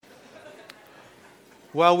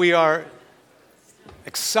While we are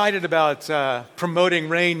excited about promoting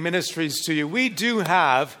Rain Ministries to you, we do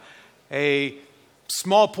have a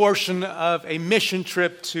small portion of a mission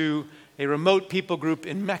trip to a remote people group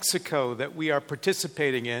in Mexico that we are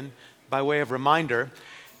participating in by way of reminder.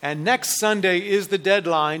 And next Sunday is the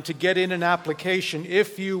deadline to get in an application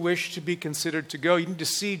if you wish to be considered to go. You need to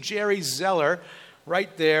see Jerry Zeller right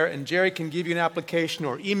there, and Jerry can give you an application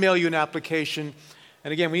or email you an application.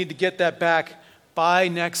 And again, we need to get that back by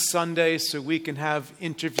next Sunday so we can have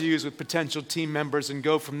interviews with potential team members and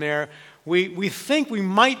go from there. We think we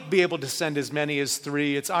might be able to send as many as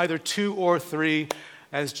 3. It's either 2 or 3,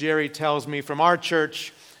 as Jerry tells me, from our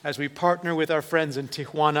church as we partner with our friends in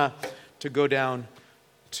Tijuana to go down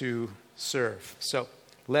to serve. So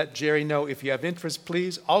let Jerry know if you have interest,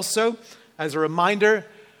 please. Also, as a reminder,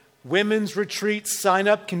 women's retreat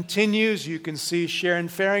sign-up continues. You can see Sharon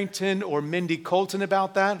Farrington or Mindy Colton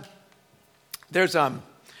about that. There's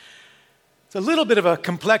it's a little bit of a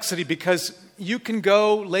complexity because you can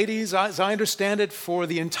go, ladies, as I understand it, for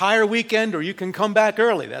the entire weekend, or you can come back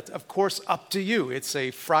early. That's, of course, up to you. It's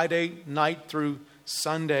a Friday night through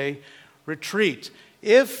Sunday retreat.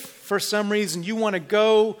 If, for some reason, you want to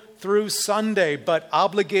go through Sunday, but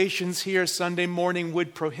obligations here Sunday morning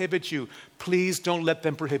would prohibit you, please don't let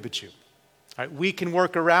them prohibit you. All right, we can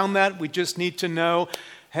work around that. We just need to know,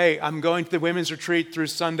 hey, I'm going to the women's retreat through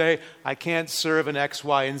Sunday. I can't serve an X,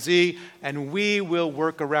 Y, and Z, and we will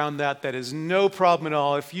work around that. That is no problem at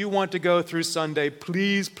all. If you want to go through Sunday,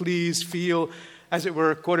 please feel, as it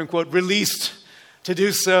were, quote unquote, released to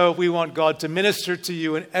do so. We want God to minister to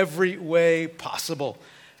you in every way possible.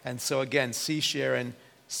 And so again, see Sharon,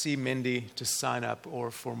 see Mindy to sign up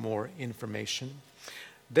or for more information.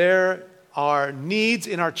 There are needs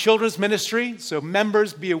in our children's ministry, so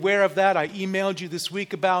members, be aware of that. I emailed you this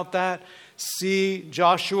week about that. See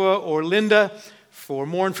Joshua or Linda for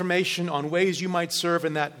more information on ways you might serve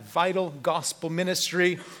in that vital gospel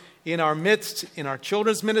ministry in our midst, in our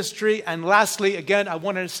children's ministry. And lastly, again, I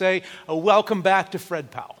wanted to say a welcome back to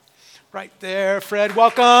Fred Powell. Right there, Fred,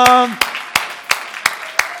 welcome.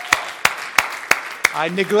 I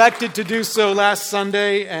neglected to do so last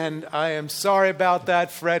Sunday, and I am sorry about that,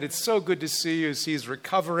 Fred. It's so good to see you as he's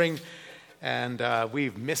recovering, and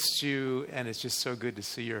we've missed you, and it's just so good to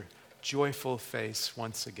see your joyful face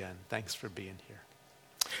once again. Thanks for being here.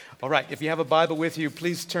 All right, if you have a Bible with you,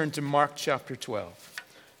 please turn to Mark chapter 12.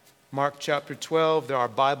 Mark chapter 12, there are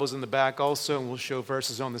Bibles in the back also, and we'll show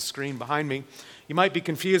verses on the screen behind me. You might be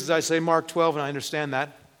confused as I say Mark 12, and I understand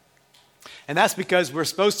that. And that's because we're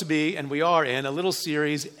supposed to be, and we are in, a little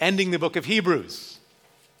series ending the book of Hebrews,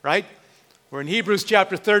 right? We're in Hebrews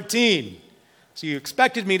chapter 13. So you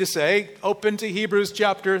expected me to say, open to Hebrews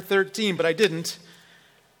chapter 13, but I didn't.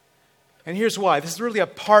 And here's why. This is really a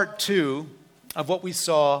part 2 of what we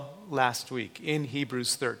saw last week in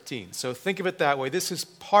Hebrews 13. So think of it that way. This is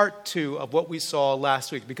part 2 of what we saw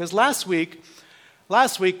last week. Because last week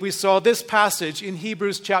we saw this passage in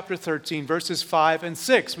Hebrews chapter 13, verses 5 and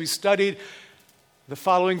 6. We studied the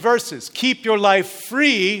following verses. Keep your life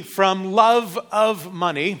free from love of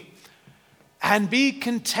money and be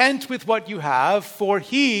content with what you have, for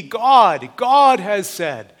He, God has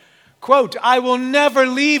said, quote, I will never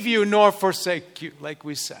leave you nor forsake you, like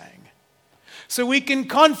we sang. So we can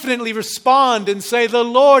confidently respond and say, the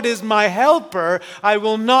Lord is my helper. I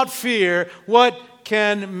will not fear. What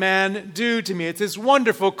can man do to me? It's this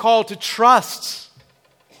wonderful call to trust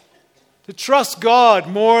God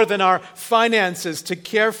more than our finances to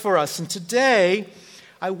care for us. And today,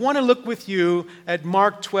 I want to look with you at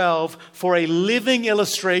Mark 12 for a living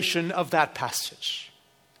illustration of that passage.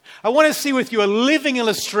 I want to see with you a living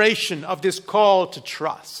illustration of this call to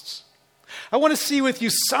trust. I want to see with you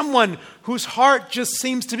someone whose heart just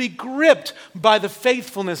seems to be gripped by the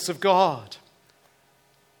faithfulness of God.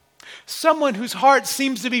 Someone whose heart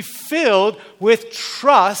seems to be filled with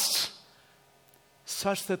trust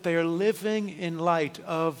such that they are living in light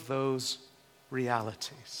of those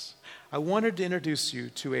realities. I wanted to introduce you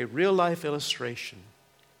to a real-life illustration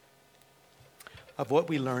of what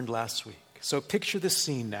we learned last week. So picture the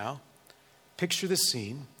scene now. Picture the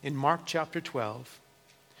scene in Mark chapter 12.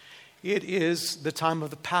 It is the time of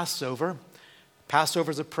the Passover.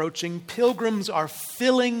 Passover is approaching. Pilgrims are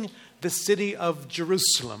filling the city of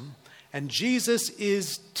Jerusalem. And Jesus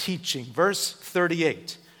is teaching. Verse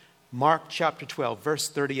 38. Mark chapter 12, verse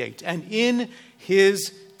 38. And in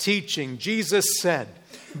his teaching, Jesus said,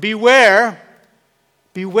 Beware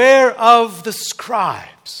of the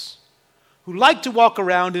scribes who like to walk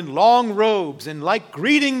around in long robes and like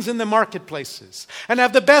greetings in the marketplaces and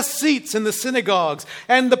have the best seats in the synagogues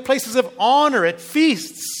and the places of honor at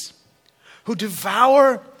feasts, who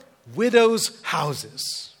devour widows'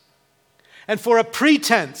 houses, and for a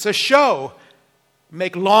pretense, a show,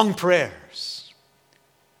 make long prayers.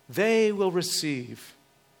 They will receive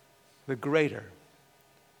the greater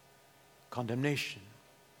condemnation.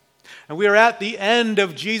 And we are at the end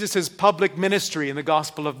of Jesus' public ministry in the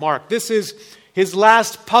Gospel of Mark. This is his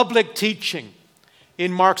last public teaching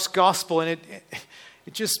in Mark's Gospel, and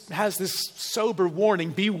it just has this sober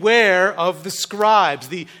warning. Beware of the scribes,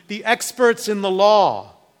 the experts in the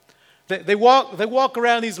law. They walk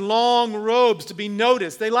around these long robes to be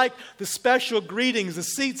noticed. They like the special greetings, the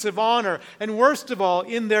seats of honor. And worst of all,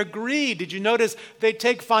 in their greed, did you notice they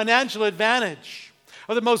take financial advantage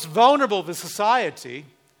of the most vulnerable of the society,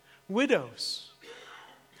 widows.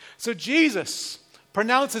 So Jesus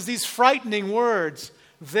pronounces these frightening words.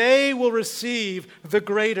 They will receive the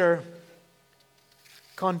greater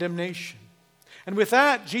condemnation. And with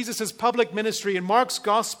that, Jesus' public ministry in Mark's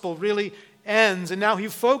Gospel really ends. And now he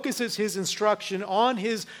focuses his instruction on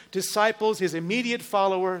his disciples, his immediate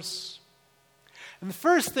followers. And the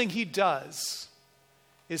first thing he does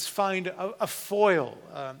is find a foil,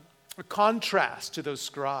 a contrast to those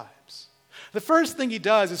scribes. The first thing he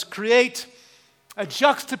does is create a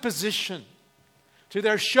juxtaposition to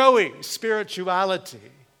their showy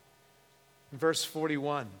spirituality. In verse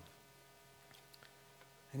 41.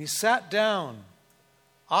 And he sat down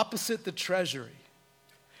opposite the treasury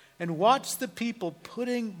and watched the people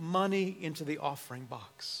putting money into the offering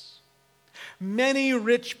box. Many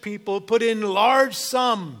rich people put in large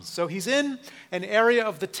sums. So he's in an area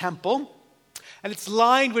of the temple, and it's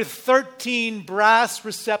lined with 13 brass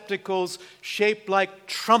receptacles shaped like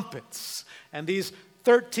trumpets. And these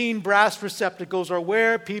 13 brass receptacles are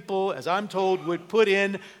where people, as I'm told, would put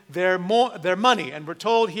in their money. And we're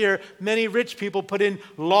told here many rich people put in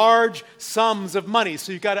large sums of money.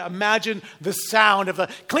 So you've got to imagine the sound of the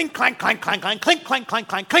clink, clank, clank, clank, clank, clink, clank, clank,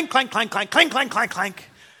 clank, clink, clank, clank, clank, clink, clank, clank, clank.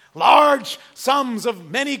 Large sums of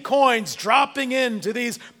many coins dropping into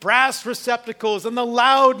these brass receptacles, and the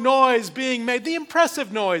loud noise being made, the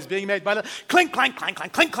impressive noise being made by the clink, clank, clank,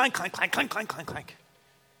 clank, clink, clank, clank, clank, clink, clank, clank, clank.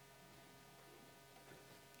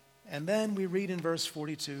 And then we read in verse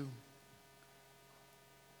 42,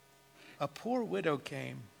 a poor widow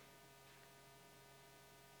came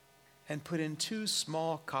and put in 2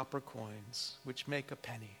 small copper coins, which make a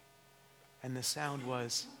penny. And the sound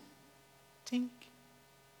was tink,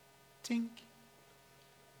 tink.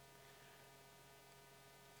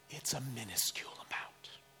 It's a minuscule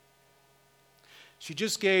amount. She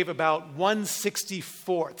just gave about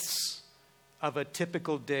 1/64 of a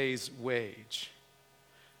typical day's wage.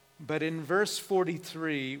 But in verse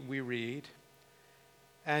 43, we read,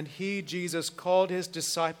 and he, Jesus, called his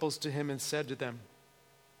disciples to him and said to them,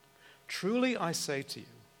 truly I say to you,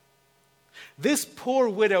 this poor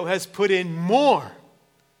widow has put in more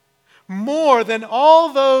than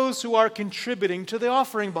all those who are contributing to the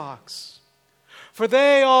offering box. For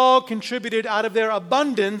they all contributed out of their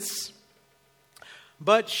abundance,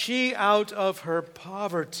 but she out of her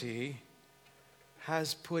poverty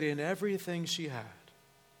has put in everything she had.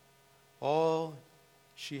 All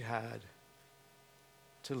she had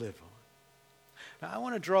to live on. Now, I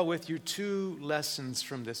want to draw with you 2 lessons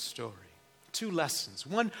from this story. 2 lessons.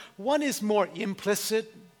 One is more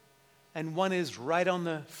implicit, and one is right on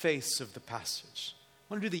the face of the passage.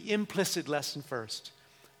 I want to do the implicit lesson first,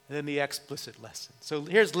 and then the explicit lesson. So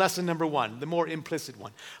here's lesson number 1, the more implicit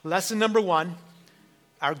one. Lesson number 1,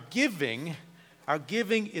 our giving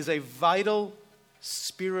is a vital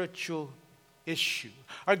spiritual issue.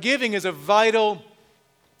 Our giving is a vital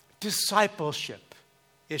discipleship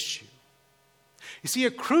issue. You see,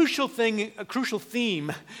 a crucial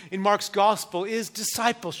theme in Mark's gospel is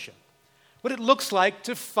discipleship. What it looks like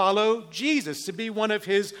to follow Jesus, to be one of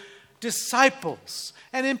his disciples.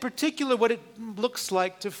 And in particular, what it looks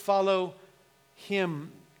like to follow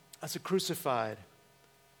him as a crucified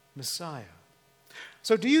Messiah.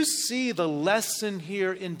 So do you see the lesson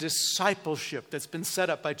here in discipleship that's been set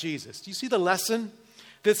up by Jesus? Do you see the lesson?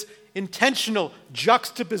 This intentional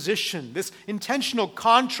juxtaposition, this intentional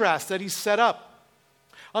contrast that he set up.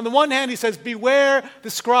 On the one hand, he says, beware the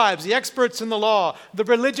scribes, the experts in the law, the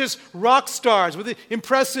religious rock stars with the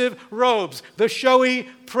impressive robes, the showy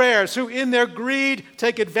prayers, who in their greed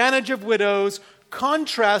take advantage of widows,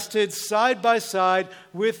 contrasted side by side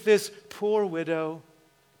with this poor widow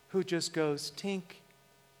who just goes tink,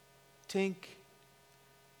 tink,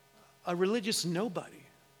 a religious nobody.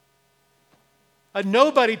 A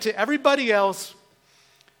nobody to everybody else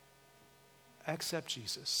except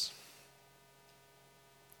Jesus.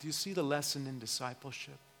 Do you see the lesson in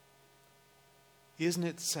discipleship?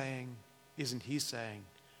 Isn't he saying,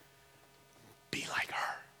 be like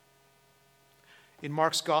her. In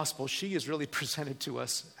Mark's gospel, she is really presented to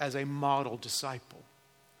us as a model disciple.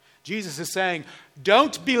 Jesus is saying,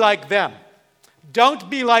 don't be like them. Don't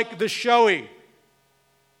be like the showy,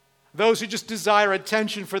 those who just desire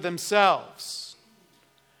attention for themselves.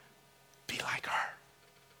 Be like her.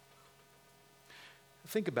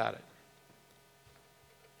 Think about it.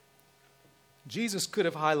 Jesus could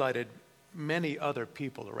have highlighted many other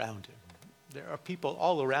people around him. There are people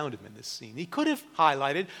all around him in this scene. He could have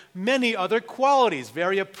highlighted many other qualities,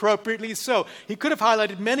 very appropriately so. He could have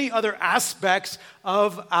highlighted many other aspects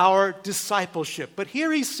of our discipleship. But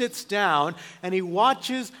here he sits down and he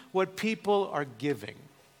watches what people are giving.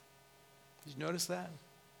 Did you notice that?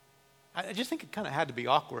 I just think it kind of had to be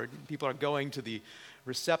awkward. People are going to the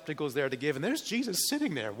receptacles there to give, and there's Jesus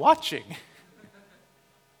sitting there watching.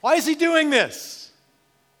 Why is he doing this?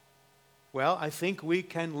 Well, I think we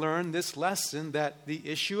can learn this lesson that the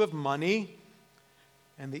issue of money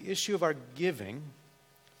and the issue of our giving,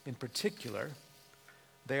 in particular,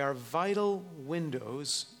 they are vital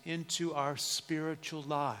windows into our spiritual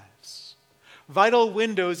lives, vital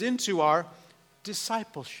windows into our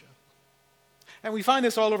discipleship. And we find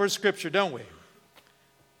this all over Scripture, don't we?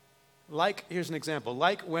 Here's an example.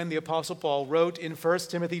 Like when the Apostle Paul wrote in 1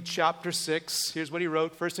 Timothy chapter 6, here's what he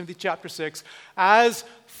wrote, 1 Timothy chapter 6, as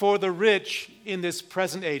for the rich in this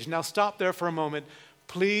present age. Now stop there for a moment.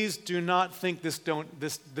 Please do not think this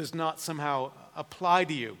does not somehow apply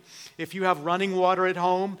to you. If you have running water at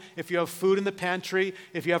home, if you have food in the pantry,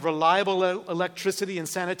 if you have reliable electricity and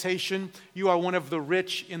sanitation, you are one of the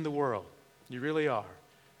rich in the world. You really are.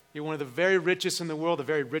 You're one of the very richest in the world, the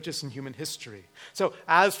very richest in human history. So,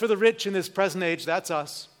 as for the rich in this present age, that's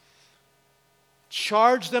us.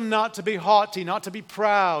 Charge them not to be haughty, not to be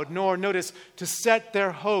proud, nor, notice, to set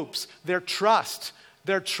their hopes, their trust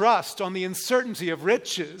on the uncertainty of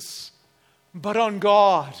riches, but on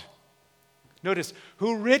God. Notice,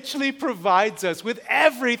 who richly provides us with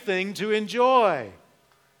everything to enjoy.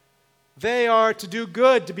 They are to do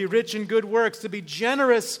good, to be rich in good works, to be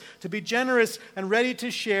generous and ready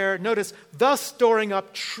to share. Notice, thus storing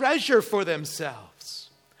up treasure for themselves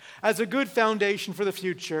as a good foundation for the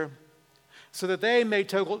future, so that they may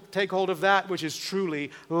take hold of that which is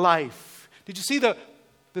truly life. Did you see the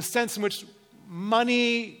sense in which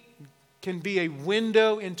money can be a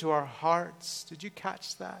window into our hearts? Did you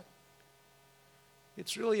catch that?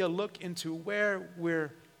 It's really a look into where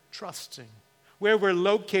we're trusting, where we're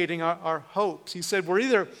locating our hopes. He said we're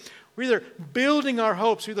either building our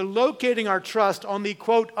hopes, we're either locating our trust on the,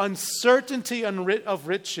 quote, uncertainty of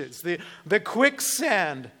riches, the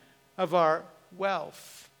quicksand of our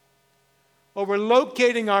wealth, or we're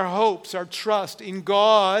locating our hopes, our trust in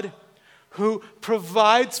God, who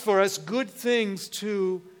provides for us good things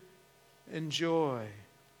to enjoy.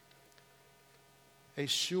 A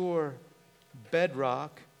sure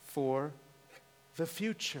bedrock for the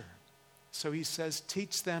future. So he says,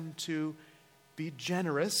 teach them to be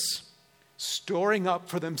generous, storing up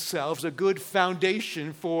for themselves a good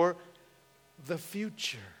foundation for the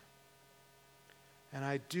future. And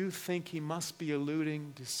I do think he must be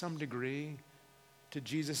alluding to some degree to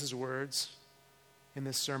Jesus' words in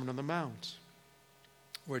the Sermon on the Mount,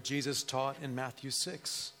 where Jesus taught in Matthew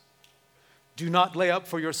 6, do not lay up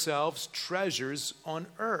for yourselves treasures on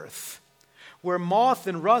earth, where moth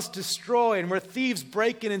and rust destroy and where thieves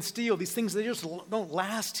break in and steal. These things, they just don't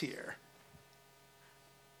last here.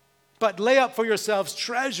 But lay up for yourselves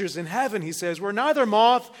treasures in heaven, he says, where neither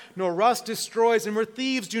moth nor rust destroys and where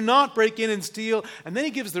thieves do not break in and steal. And then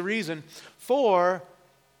he gives the reason for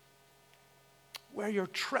where your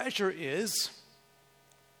treasure is,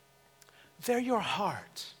 there your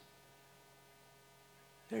heart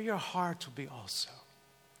will be also.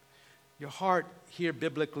 Your heart here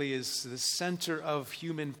biblically is the center of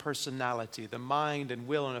human personality, the mind and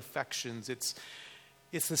will and affections. It's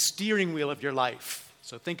the steering wheel of your life.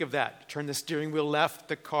 So think of that. Turn the steering wheel left,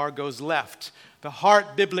 the car goes left. The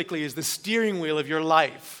heart biblically is the steering wheel of your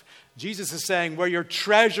life. Jesus is saying where your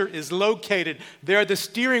treasure is located, there the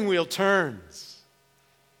steering wheel turns.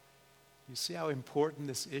 You see how important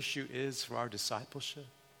this issue is for our discipleship?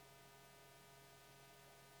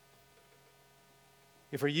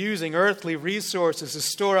 If we're using earthly resources to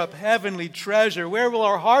store up heavenly treasure, where will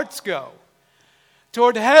our hearts go?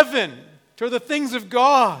 Toward heaven, toward the things of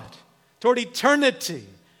God, toward eternity.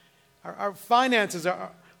 Our finances,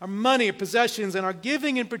 our money, our possessions, and our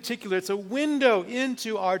giving in particular, it's a window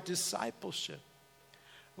into our discipleship,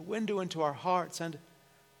 a window into our hearts, and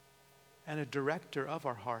a director of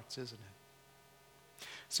our hearts, isn't it?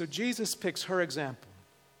 So Jesus picks her example.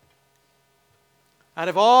 Out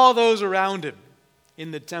of all those around him,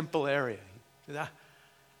 in the temple area.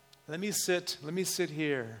 Let me sit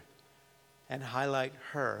here and highlight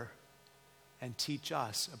her and teach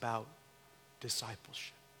us about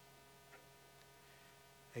discipleship.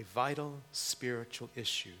 A vital spiritual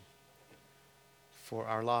issue for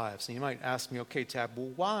our lives. And you might ask me, okay, Tab,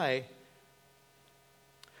 well,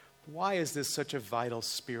 why is this such a vital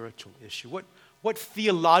spiritual issue? What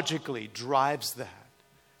theologically drives that?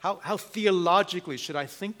 How theologically should I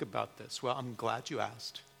think about this? Well, I'm glad you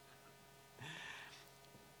asked.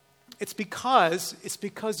 It's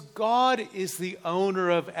because God is the owner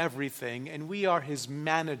of everything, and we are his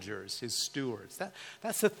managers, his stewards.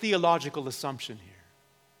 That's the theological assumption here.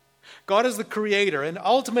 God is the creator and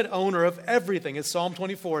ultimate owner of everything, as Psalm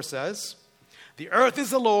 24 says. The earth is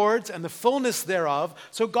the Lord's and the fullness thereof.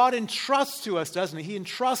 So God entrusts to us, doesn't he? He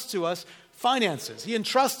entrusts to us finances. He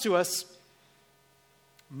entrusts to us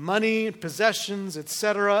money, possessions,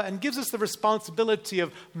 etc., and gives us the responsibility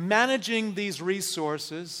of managing these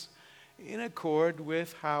resources in accord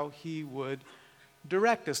with how he would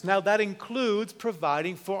direct us. Now, that includes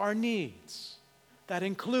providing for our needs. That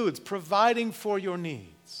includes providing for your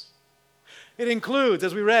needs. It includes,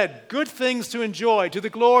 as we read, good things to enjoy to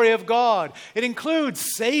the glory of God. It includes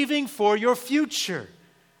saving for your future.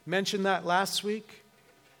 Mentioned that last week.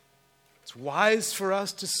 It's wise for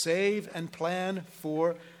us to save and plan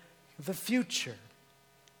for the future.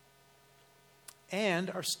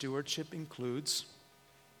 And our stewardship includes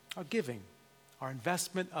our giving, our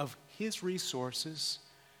investment of his resources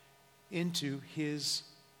into his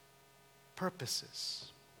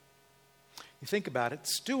purposes. You think about it,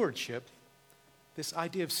 stewardship, this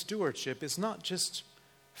idea of stewardship is not just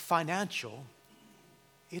financial,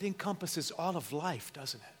 it encompasses all of life,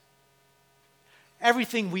 doesn't it?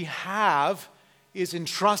 Everything we have is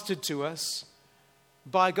entrusted to us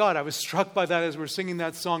by God. I was struck by that as we're singing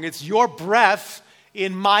that song. It's your breath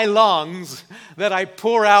in my lungs that I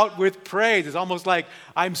pour out with praise. It's almost like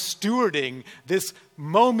I'm stewarding this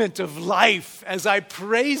moment of life as I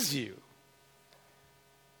praise you.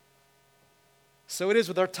 So it is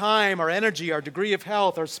with our time, our energy, our degree of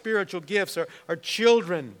health, our spiritual gifts, our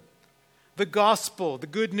children. The gospel, the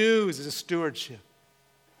good news is a stewardship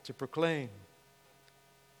to proclaim.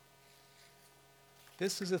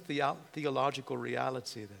 This is a theological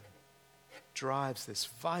reality that drives this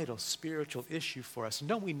vital spiritual issue for us. And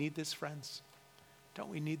don't we need this, friends? Don't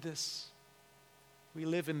we need this? We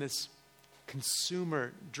live in this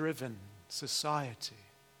consumer-driven society,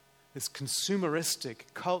 this consumeristic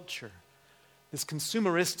culture, this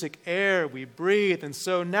consumeristic air we breathe. And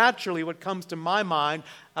so naturally what comes to my mind,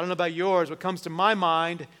 I don't know about yours, what comes to my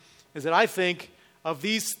mind is that I think of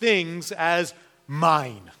these things as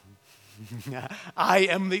mine. I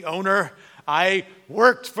am the owner. I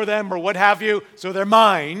worked for them or what have you, so they're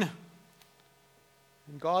mine.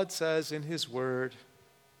 And God says in his word,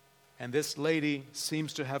 and this lady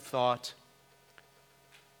seems to have thought,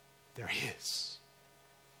 they're his.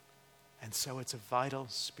 And so it's a vital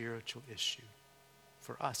spiritual issue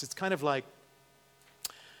for us. It's kind of like,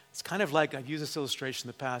 I've used this illustration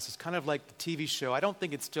in the past, it's kind of like the TV show. I don't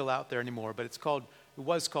think it's still out there anymore, but it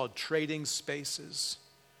was called Trading Spaces.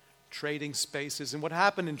 Trading Spaces. And what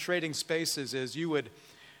happened in Trading Spaces is you would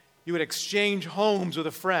exchange homes with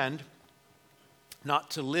a friend, not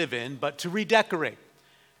to live in, but to redecorate.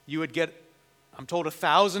 You would get, I'm told,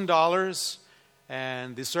 $1,000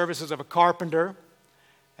 and the services of a carpenter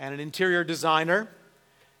and an interior designer,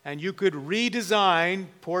 and you could redesign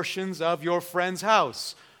portions of your friend's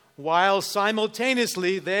house while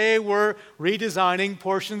simultaneously they were redesigning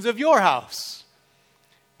portions of your house.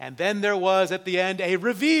 And then there was, at the end, a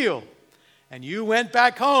reveal. And you went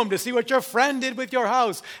back home to see what your friend did with your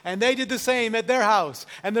house. And they did the same at their house.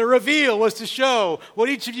 And the reveal was to show what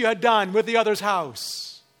each of you had done with the other's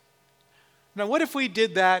house. Now, what if we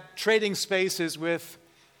did that, Trading Spaces, with,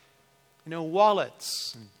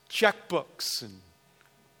 wallets and checkbooks and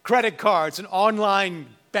credit cards and online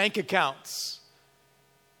bank accounts?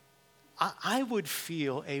 I would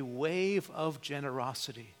feel a wave of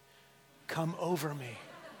generosity come over me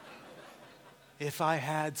if I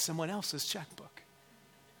had someone else's checkbook.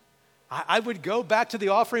 I would go back to the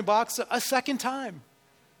offering box a second time.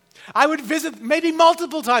 I would visit maybe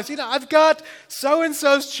multiple times. I've got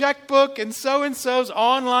so-and-so's checkbook and so-and-so's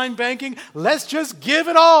online banking. Let's just give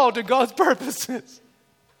it all to God's purposes.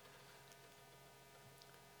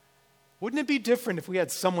 Wouldn't it be different if we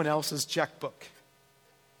had someone else's checkbook?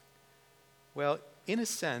 Well, in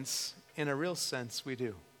a real sense, we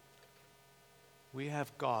do. We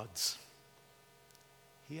have God's.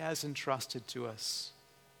 He has entrusted to us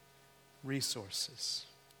resources,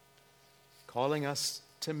 calling us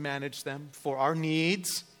to manage them for our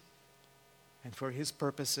needs and for His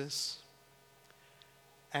purposes.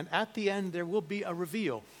 And at the end, there will be a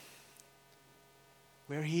reveal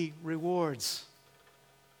where He rewards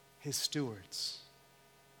His stewards.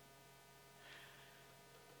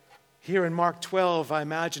 Here in Mark 12, I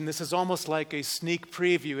imagine this is almost like a sneak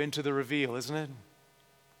preview into the reveal, isn't it?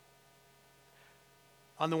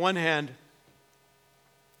 On the one hand,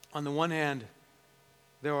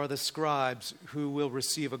 there are the scribes who will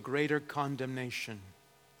receive a greater condemnation.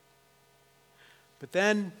 But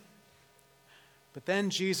then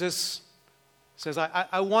Jesus says,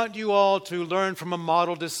 I want you all to learn from a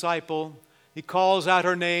model disciple. He calls out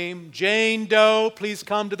her name, Jane Doe, please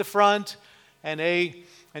come to the front. And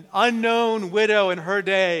an unknown widow in her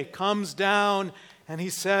day comes down and he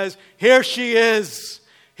says, here she is.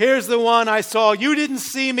 Here's the one I saw. You didn't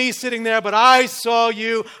see me sitting there, but I saw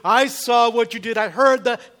you. I saw what you did. I heard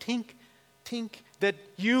the tink, tink that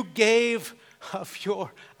you gave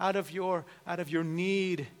out of your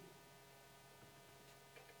need.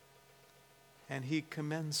 And he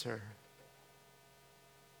commends her.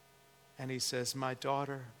 And he says, my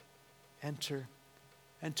daughter, enter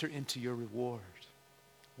into your reward.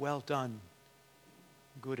 Well done,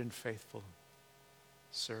 good and faithful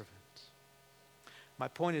servant. My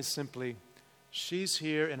point is simply, she's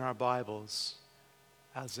here in our Bibles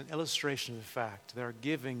as an illustration of the fact that our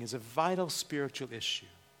giving is a vital spiritual issue,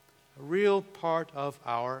 a real part of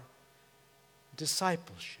our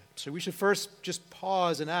discipleship. So we should first just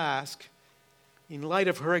pause and ask, in light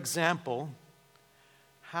of her example,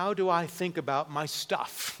 how do I think about my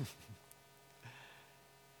stuff?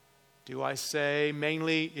 Do I say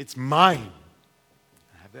mainly it's mine?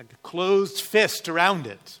 I have a closed fist around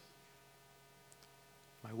it.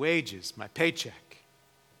 My wages, my paycheck,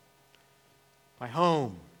 my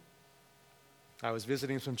home. I was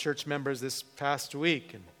visiting some church members this past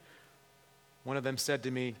week, and one of them said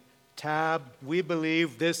to me, Tab, we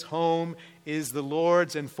believe this home is the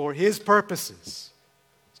Lord's and for His purposes.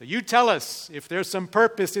 So you tell us if there's some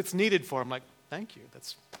purpose it's needed for. I'm like, thank you.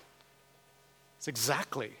 That's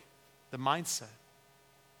exactly the mindset.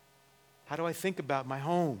 How do I think about my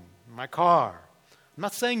home, my car? I'm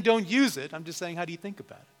not saying don't use it. I'm just saying, how do you think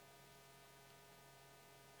about it?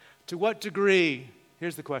 To what degree,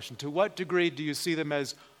 here's the question, to what degree do you see them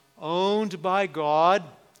as owned by God,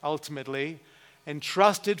 ultimately, and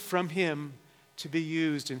trusted from Him to be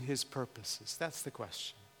used in His purposes? That's the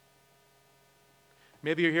question.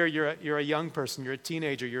 Maybe you're here, you're a young person, you're a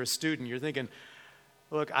teenager, you're a student, you're thinking,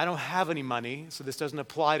 look, I don't have any money, so this doesn't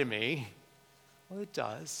apply to me. Well, it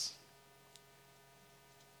does.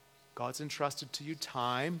 God's entrusted to you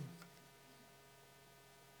time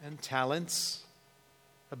and talents,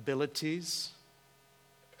 abilities.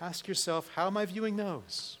 Ask yourself, how am I viewing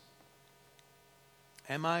those?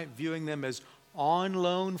 Am I viewing them as on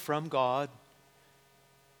loan from God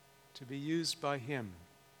to be used by Him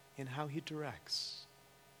in how He directs?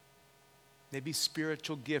 Maybe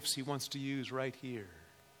spiritual gifts He wants to use right here.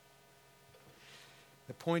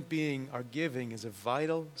 The point being, our giving is a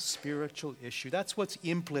vital spiritual issue. That's what's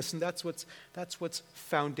implicit. That's what's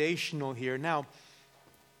foundational here. Now,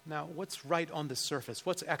 what's right on the surface?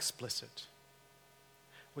 What's explicit?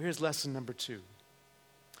 Well, here's lesson number 2.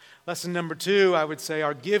 Lesson number 2, I would say,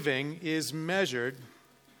 our giving is measured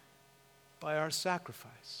by our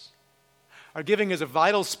sacrifice. Our giving is a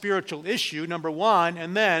vital spiritual issue, number 1,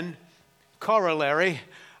 and then, corollary,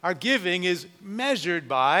 our giving is measured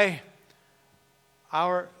by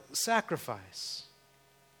our sacrifice.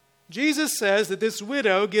 Jesus says that this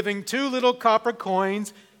widow giving 2 little copper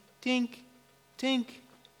coins, tink, tink,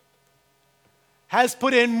 has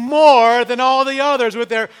put in more than all the others with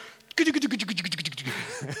their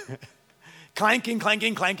clanking,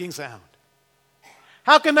 clanking, clanking sound.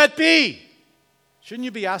 How can that be? Shouldn't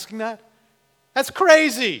you be asking that? That's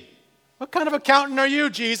crazy. What kind of accountant are you,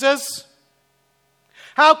 Jesus?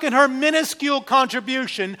 How can her minuscule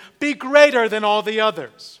contribution be greater than all the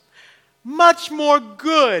others? Much more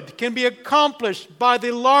good can be accomplished by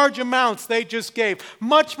the large amounts they just gave.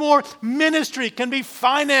 Much more ministry can be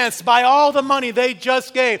financed by all the money they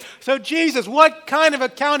just gave. So Jesus, what kind of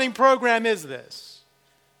accounting program is this?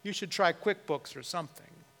 You should try QuickBooks or something.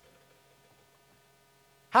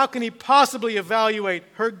 How can He possibly evaluate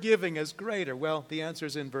her giving as greater? Well, the answer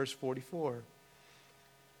is in verse 44.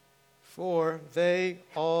 For they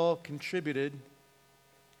all contributed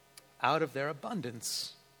out of their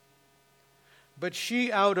abundance. But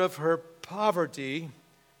she, out of her poverty,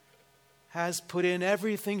 has put in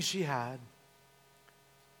everything she had,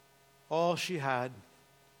 all she had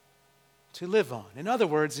to live on. In other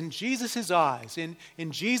words, in Jesus' eyes,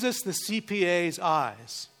 in Jesus the CPA's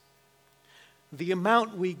eyes, the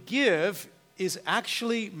amount we give is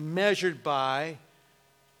actually measured by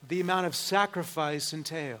the amount of sacrifice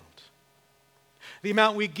entailed. The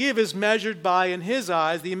amount we give is measured by, in his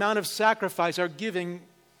eyes, the amount of sacrifice our giving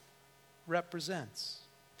represents.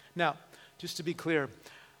 Now, just to be clear,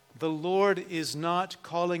 the Lord is not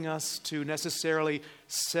calling us to necessarily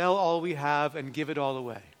sell all we have and give it all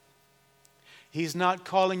away. He's not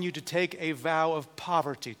calling you to take a vow of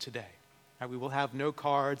poverty today. We will have no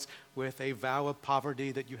cards with a vow of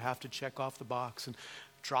poverty that you have to check off the box and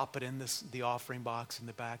drop it in the offering box in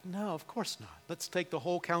the back. No, of course not. Let's take the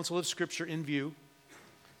whole counsel of Scripture in view.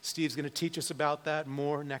 Steve's going to teach us about that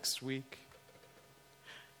more next week.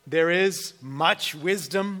 There is much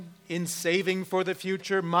wisdom in saving for the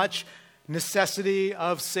future, much necessity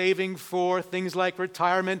of saving for things like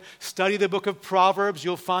retirement. Study the book of Proverbs.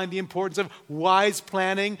 You'll find the importance of wise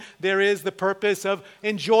planning. There is the purpose of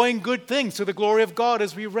enjoying good things to the glory of God,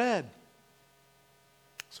 as we read.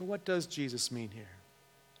 So what does Jesus mean here?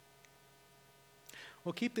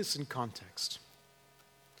 Well, keep this in context.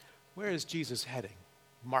 Where is Jesus heading?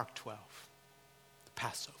 Mark 12, the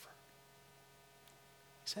Passover.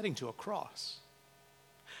 He's heading to a cross.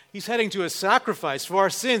 He's heading to a sacrifice for our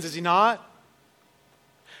sins, is he not?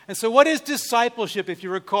 And so what is discipleship, if you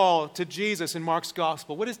recall, to Jesus in Mark's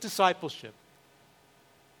gospel? What is discipleship?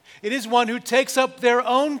 It is one who takes up their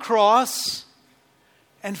own cross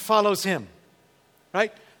and follows him,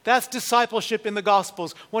 right? That's discipleship in the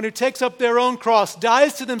Gospels. One who takes up their own cross,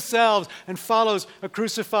 dies to themselves, and follows a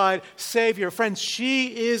crucified Savior. Friends, she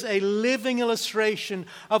is a living illustration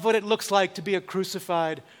of what it looks like to be a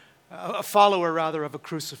follower of a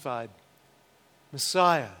crucified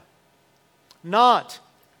Messiah. Not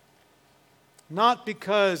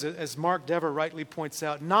because, as Mark Dever rightly points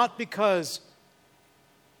out, not because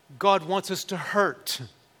God wants us to hurt,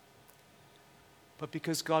 but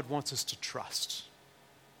because God wants us to trust.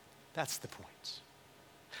 That's the point.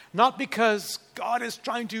 Not because God is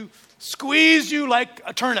trying to squeeze you like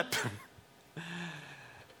a turnip.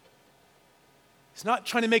 He's not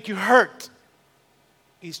trying to make you hurt.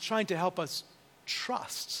 He's trying to help us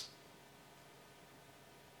trust.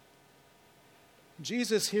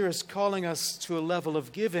 Jesus here is calling us to a level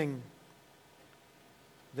of giving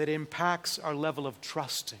that impacts our level of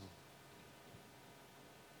trusting.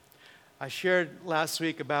 I shared last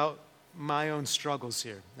week about my own struggles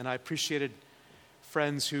here, and I appreciated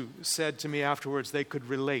friends who said to me afterwards they could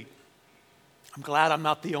relate. I'm glad I'm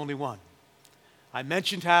not the only one. I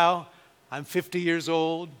mentioned how I'm 50 years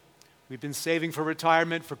old. We've been saving for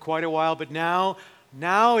retirement for quite a while, but now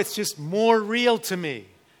it's just more real to me.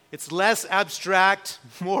 It's less abstract,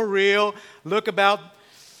 more real. Look about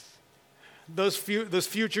those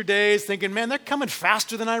future days thinking, man, they're coming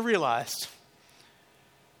faster than I realized.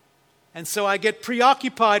 And so I get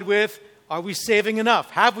preoccupied with, are we saving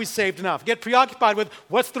enough? Have we saved enough? Get preoccupied with,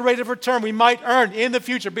 what's the rate of return we might earn in the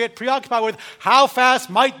future? Get preoccupied with, how fast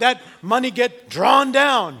might that money get drawn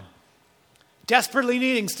down? Desperately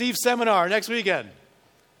needing Steve's seminar next weekend.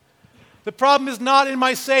 The problem is not in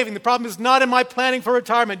my saving. The problem is not in my planning for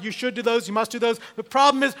retirement. You should do those. You must do those. The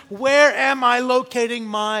problem is, where am I locating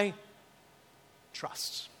my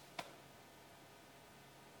trust?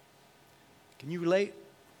 Can you relate?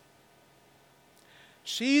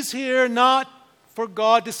 She's here not for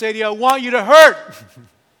God to say to you, I want you to hurt.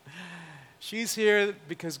 She's here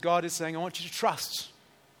because God is saying, I want you to trust.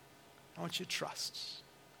 I want you to trust.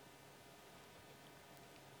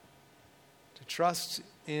 To trust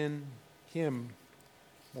in Him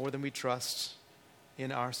more than we trust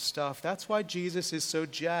in our stuff. That's why Jesus is so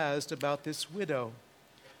jazzed about this widow.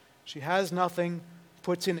 She has nothing,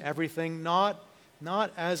 puts in everything, not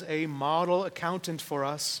as a model accountant for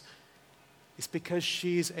us. It's because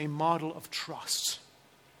she's a model of trust.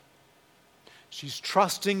 She's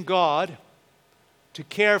trusting God to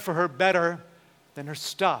care for her better than her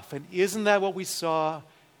stuff. And isn't that what we saw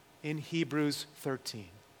in Hebrews 13?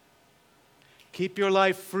 Keep your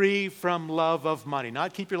life free from love of money.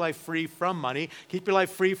 Not keep your life free from money. Keep your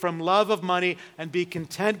life free from love of money and be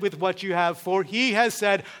content with what you have. For He has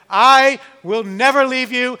said, I will never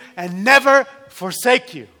leave you and never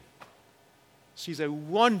forsake you. She's a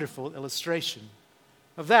wonderful illustration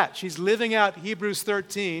of that. She's living out Hebrews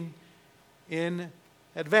 13 in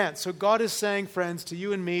advance. So God is saying, friends, to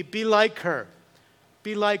you and me, be like her.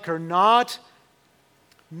 Be like her. Not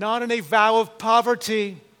in a vow of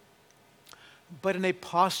poverty, but in a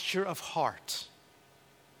posture of heart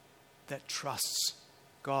that trusts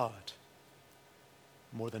God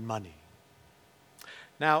more than money.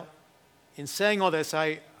 Now, in saying all this,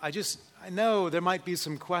 I know there might be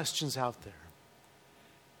some questions out there.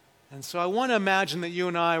 And so I want to imagine that you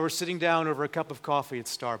and I were sitting down over a cup of coffee at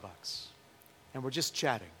Starbucks. and we're just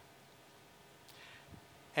chatting.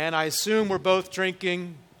 And I assume we're both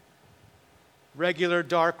drinking regular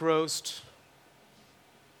dark roast,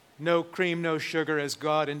 no cream, no sugar, as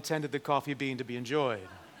God intended the coffee bean to be enjoyed.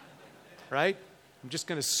 Right? I'm just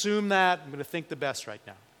going to assume that. I'm going to think the best right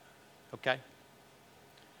now. Okay?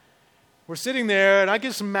 We're sitting there, and I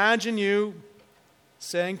just imagine you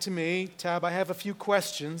saying to me, Tab, I have a few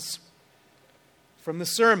questions from the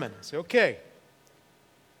sermon. I say, okay,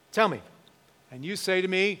 tell me. And you say to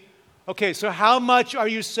me, okay, so how much are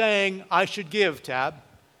you saying I should give, Tab?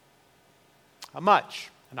 How much?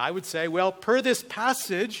 And I would say, well, per this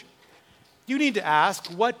passage, you need to ask,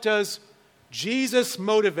 what does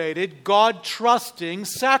Jesus-motivated, God-trusting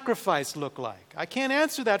sacrifice look like? I can't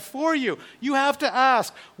answer that for you. You have to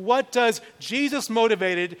ask, what does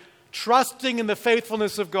Jesus-motivated, trusting in the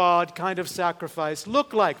faithfulness of God kind of sacrifice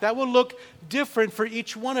look like? That will look different for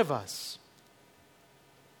each one of us.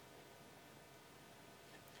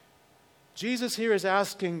 Jesus here is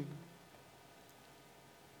asking,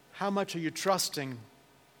 how much are you trusting,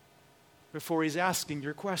 before he's asking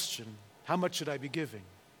your question, how much should I be giving?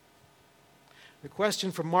 The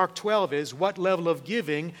question from Mark 12 is, what level of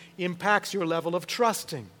giving impacts your level of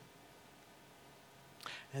trusting?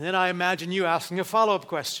 And then I imagine you asking a follow-up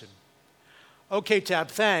question. Okay, Tab,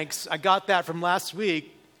 thanks. I got that from last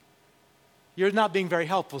week. You're not being very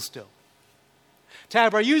helpful still.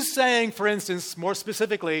 Tab, are you saying, for instance, more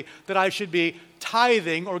specifically, that I should be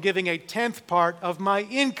tithing or giving a 10th part of my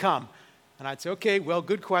income? And I'd say, okay, well,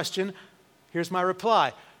 good question. Here's my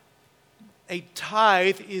reply. A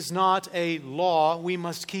tithe is not a law we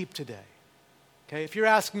must keep today. Okay, if you're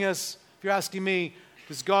asking me,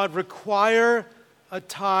 does God require a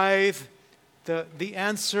tithe? The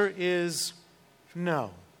answer is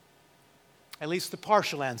no. At least the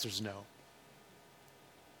partial answer is no.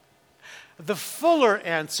 The fuller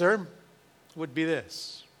answer would be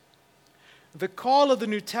this. The call of the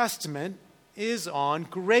New Testament is on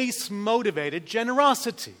grace-motivated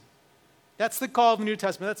generosity. That's the call of the New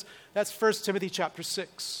Testament. That's 1 Timothy chapter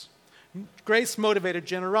 6. Grace-motivated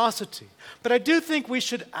generosity. But I do think we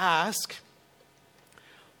should ask,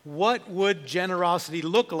 what would generosity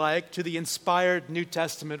look like to the inspired New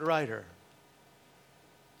Testament writer?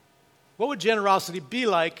 What would generosity be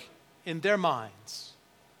like in their minds?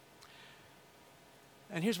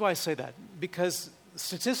 And here's why I say that. Because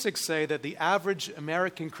statistics say that the average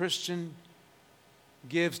American Christian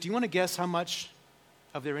gives, do you want to guess how much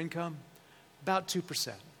of their income? About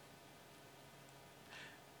 2%.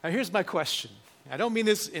 Now here's my question. I don't mean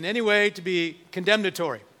this in any way to be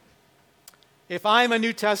condemnatory. If I'm a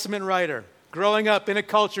New Testament writer growing up in a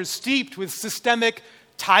culture steeped with systemic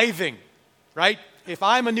tithing, right? If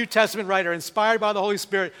I'm a New Testament writer inspired by the Holy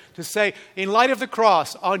Spirit to say, in light of the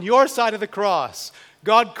cross, on your side of the cross,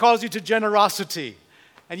 God calls you to generosity.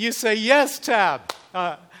 And you say, yes, Tab,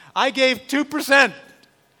 I gave 2%,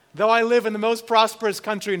 though I live in the most prosperous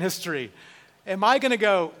country in history. Am I going to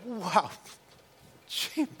go, wow,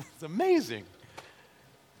 gee, that's amazing.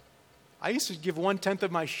 I used to give 1/10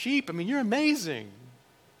 of my sheep. I mean, you're amazing.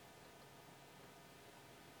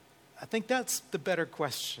 I think that's the better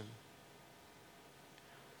question.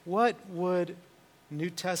 What would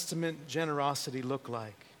New Testament generosity look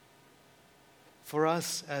like for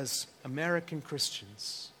us as American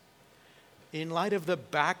Christians in light of the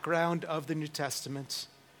background of the New Testament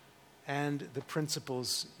and the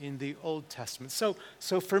principles in the Old Testament?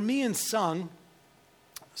 So for me and Sung,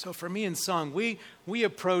 we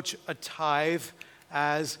approach a tithe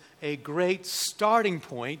as a great starting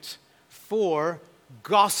point for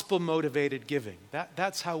gospel-motivated giving.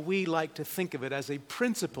 That's how we like to think of it, as a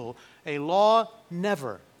principle, a law,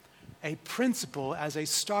 never. A principle as a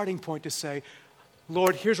starting point to say,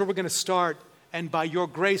 Lord, here's where we're going to start, and by your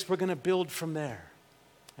grace, we're going to build from there.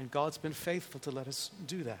 And God's been faithful to let us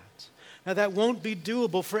do that. Now, that won't be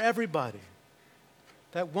doable for everybody.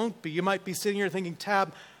 That won't be. You might be sitting here thinking,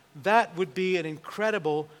 Tab, that would be an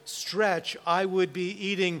incredible stretch. I would be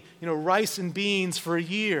eating, rice and beans for a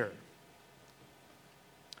year.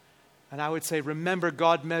 And I would say, remember,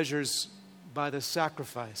 God measures by the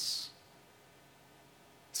sacrifice.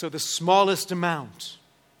 So the smallest amount,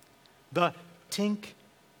 the tink,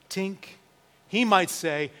 he might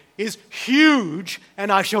say, is huge,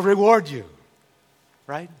 and I shall reward you.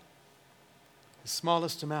 Right? The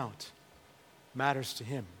smallest amount matters to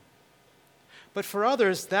him. But for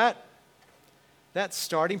others, that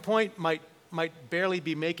starting point might barely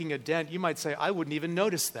be making a dent. You might say, I wouldn't even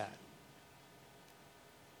notice that.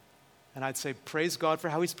 And I'd say, praise God for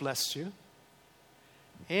how he's blessed you.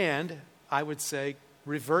 And I would say,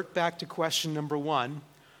 revert back to question number one.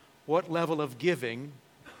 What level of giving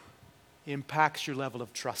impacts your level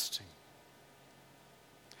of trusting.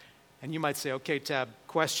 And you might say, okay, Tab,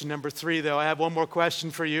 question number 3, though. I have one more question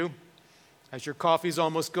for you, as your coffee's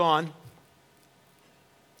almost gone.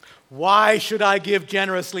 Why should I give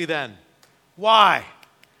generously then? Why?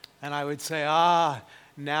 And I would say,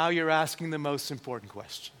 now you're asking the most important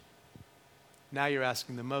question. Now you're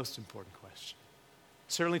asking the most important question.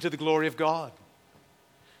 Certainly to the glory of God.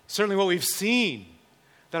 Certainly what we've seen,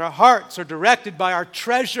 that our hearts are directed by our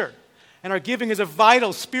treasure, and our giving is a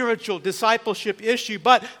vital spiritual discipleship issue.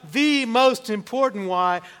 But the most important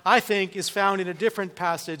why, I think, is found in a different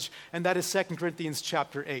passage, and that is 2 Corinthians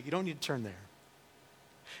chapter 8. You don't need to turn there.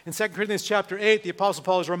 In 2 Corinthians chapter 8, the Apostle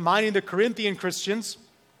Paul is reminding the Corinthian Christians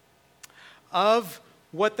of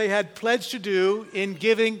what they had pledged to do in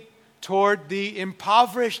giving toward the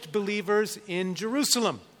impoverished believers in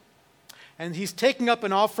Jerusalem. And he's taking up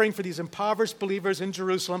an offering for these impoverished believers in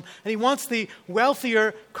Jerusalem, and he wants the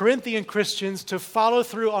wealthier Corinthian Christians to follow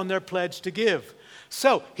through on their pledge to give.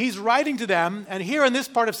 So he's writing to them, and here in this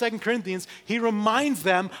part of 2 Corinthians, he reminds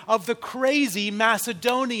them of the crazy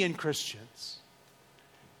Macedonian Christians.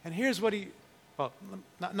 And here's what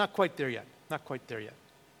not quite there yet. Not quite there yet.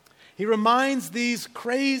 He reminds the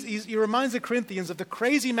Corinthians of the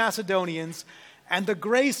crazy Macedonians and the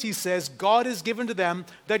grace, he says, God has given to them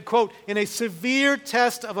that, quote, in a severe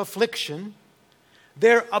test of affliction,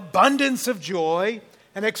 their abundance of joy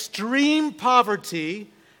and extreme poverty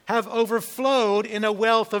have overflowed in a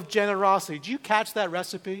wealth of generosity. Do you catch that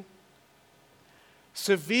recipe?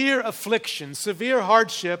 Severe affliction, severe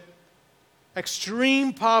hardship,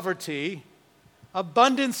 extreme poverty,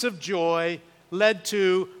 abundance of joy led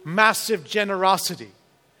to massive generosity.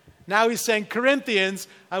 Now he's saying, Corinthians,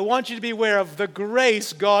 I want you to be aware of the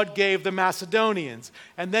grace God gave the Macedonians.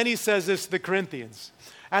 And then he says this to the Corinthians.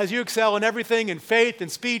 As you excel in everything, in faith, in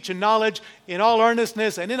speech, in knowledge, in all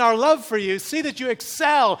earnestness, and in our love for you, see that you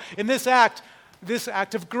excel in this act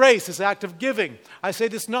of grace, this act of giving. I say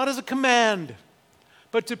this not as a command,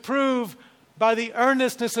 but to prove by the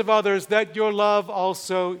earnestness of others that your love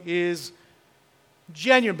also is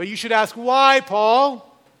genuine. But you should ask, why, Paul?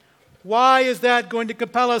 Why is that going to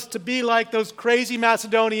compel us to be like those crazy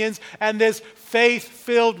Macedonians and this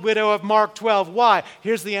faith-filled widow of Mark 12? Why?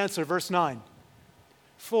 Here's the answer, verse 9.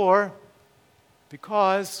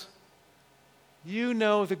 Because you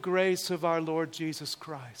know the grace of our Lord Jesus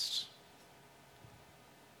Christ,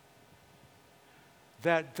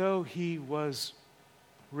 that though he was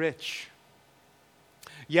rich,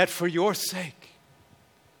 yet for your sake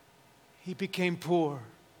he became poor,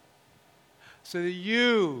 so that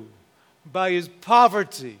you, by his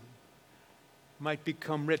poverty, might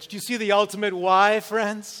become rich. Do you see the ultimate why,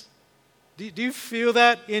 friends? Do you feel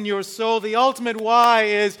that in your soul? The ultimate why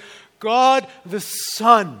is God the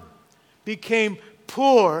Son became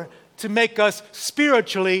poor to make us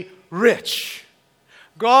spiritually rich.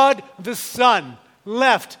 God the Son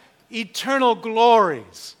left eternal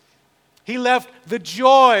glories. He left the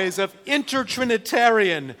joys of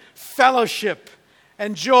intertrinitarian fellowship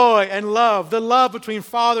and joy and love, the love between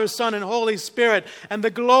Father, Son, and Holy Spirit, and the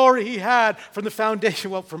glory he had from the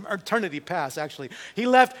foundation, from eternity past, actually. He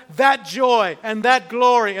left that joy and that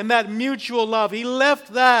glory and that mutual love. He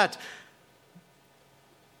left that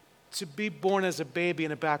to be born as a baby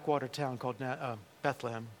in a backwater town called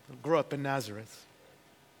Bethlehem, grow up in Nazareth,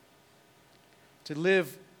 to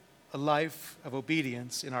live a life of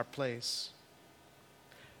obedience in our place,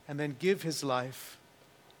 and then give his life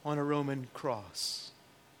on a Roman cross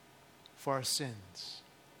for our sins.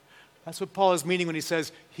 That's what Paul is meaning when he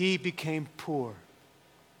says he became poor.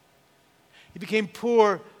 He became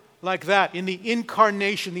poor like that in the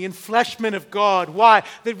incarnation, the enfleshment of God. Why?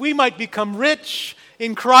 That we might become rich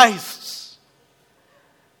in Christ.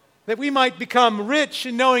 That we might become rich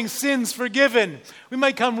in knowing sins forgiven. We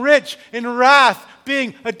might become rich in wrath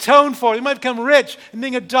being atoned for. We might become rich in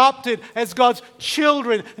being adopted as God's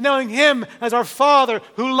children, knowing him as our Father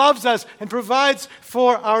who loves us and provides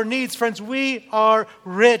for our needs. Friends, we are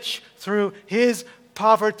rich through his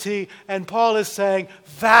poverty. And Paul is saying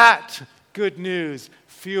that good news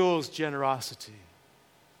fuels generosity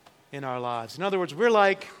in our lives. In other words, we're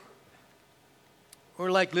like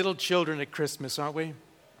little children at Christmas, aren't we?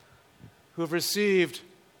 Who have received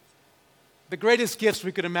the greatest gifts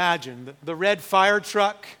we could imagine. The red fire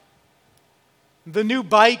truck, the new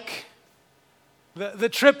bike, the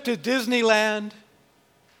trip to Disneyland.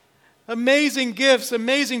 Amazing gifts,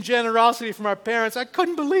 amazing generosity from our parents. I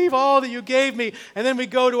couldn't believe all that you gave me. And then we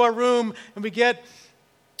go to our room and we get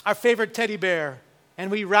our favorite teddy bear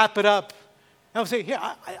and we wrap it up. And we say, here,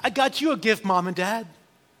 I got you a gift, Mom and Dad.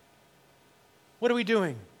 What are we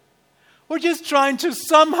doing? We're just trying to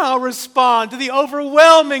somehow respond to the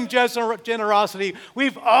overwhelming generosity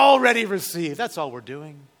we've already received. That's all we're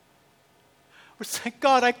doing. We're saying,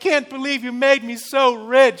 God, I can't believe you made me so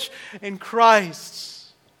rich in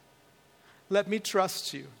Christ. Let me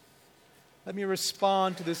trust you. Let me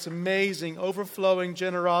respond to this amazing, overflowing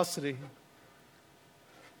generosity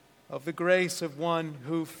of the grace of one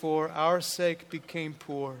who for our sake became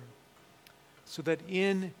poor, so that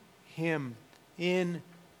in him, in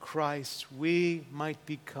Christ, we might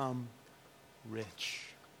become rich.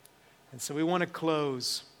 And so we want to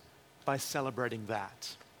close by celebrating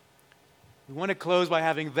that. We want to close by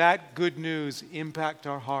having that good news impact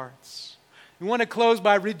our hearts. We want to close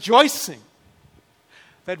by rejoicing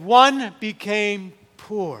that one became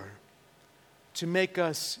poor to make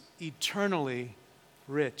us eternally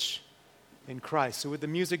rich in Christ. So would the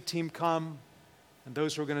music team come, and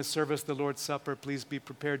those who are going to serve us the Lord's Supper, please be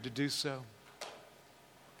prepared to do so.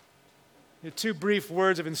 Two brief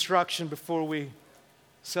words of instruction before we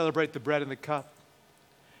celebrate the bread and the cup.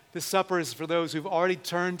 This supper is for those who've already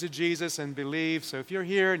turned to Jesus and believe. So if you're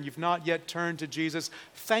here and you've not yet turned to Jesus,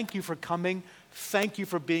 thank you for coming. Thank you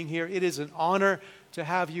for being here. It is an honor to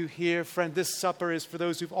have you here. Friend, this supper is for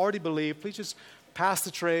those who've already believed. Please just pass the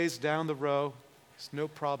trays down the row. There's no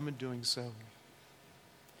problem in doing so.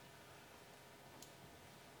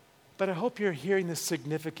 But I hope you're hearing the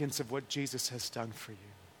significance of what Jesus has done for you.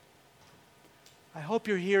 I hope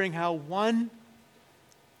you're hearing how one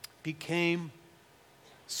became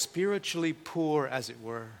spiritually poor, as it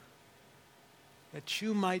were, that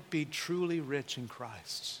you might be truly rich in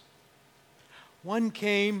Christ. One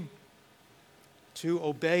came to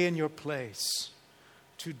obey in your place,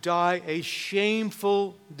 to die a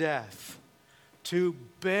shameful death, to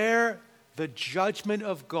bear the judgment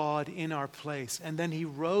of God in our place. And then he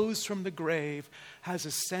rose from the grave, has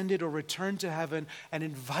ascended or returned to heaven, and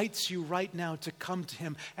invites you right now to come to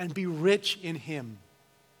him and be rich in him.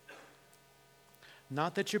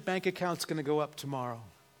 Not that your bank account's going to go up tomorrow,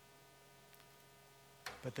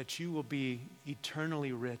 but that you will be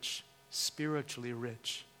eternally rich, spiritually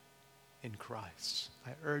rich in Christ.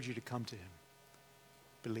 I urge you to come to him,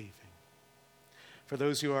 believing. For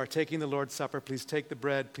those who are taking the Lord's Supper, please take the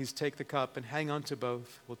bread, please take the cup, and hang on to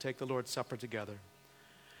both. We'll take the Lord's Supper together.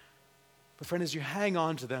 But friend, as you hang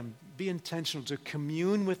on to them, be intentional to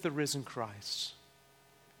commune with the risen Christ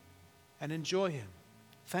and enjoy him,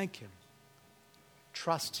 thank him,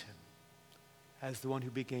 trust him as the one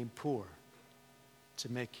who became poor to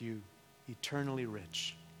make you eternally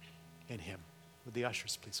rich in him. Would the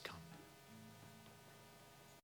ushers please come?